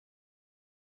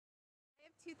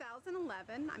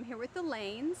2011. I'm here with the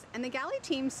Lanes, and the Galli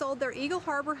team sold their Eagle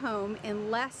Harbor home in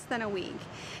less than a week.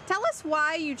 Tell us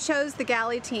why you chose the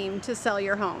Galli team to sell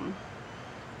your home.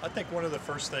 I think one of the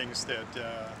first things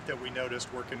that we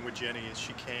noticed working with Jenny is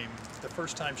she came, the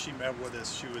first time she met with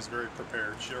us, she was very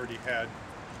prepared. She already had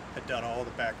done all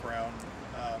the background.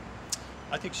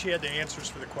 I think she had the answers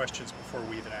for the questions before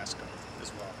we even asked them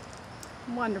as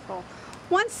well. Wonderful.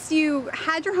 Once you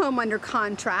had your home under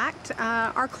contract,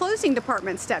 our closing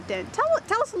department stepped in.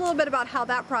 Tell us a little bit about how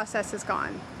that process has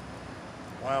gone.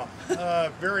 Wow,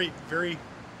 very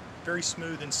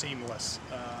smooth and seamless.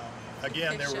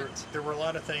 Again, there were a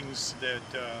lot of things that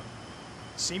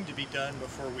seemed to be done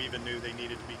before we even knew they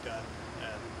needed to be done,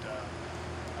 and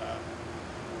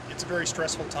it's a very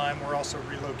stressful time. We're also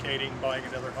relocating, buying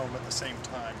another home at the same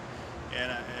time,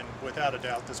 and without a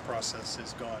doubt, this process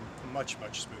has gone much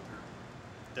smoother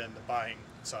than the buying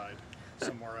side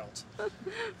somewhere else.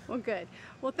 Well, good.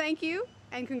 Well, thank you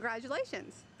and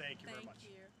congratulations. Thank you very much.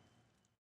 Thank you.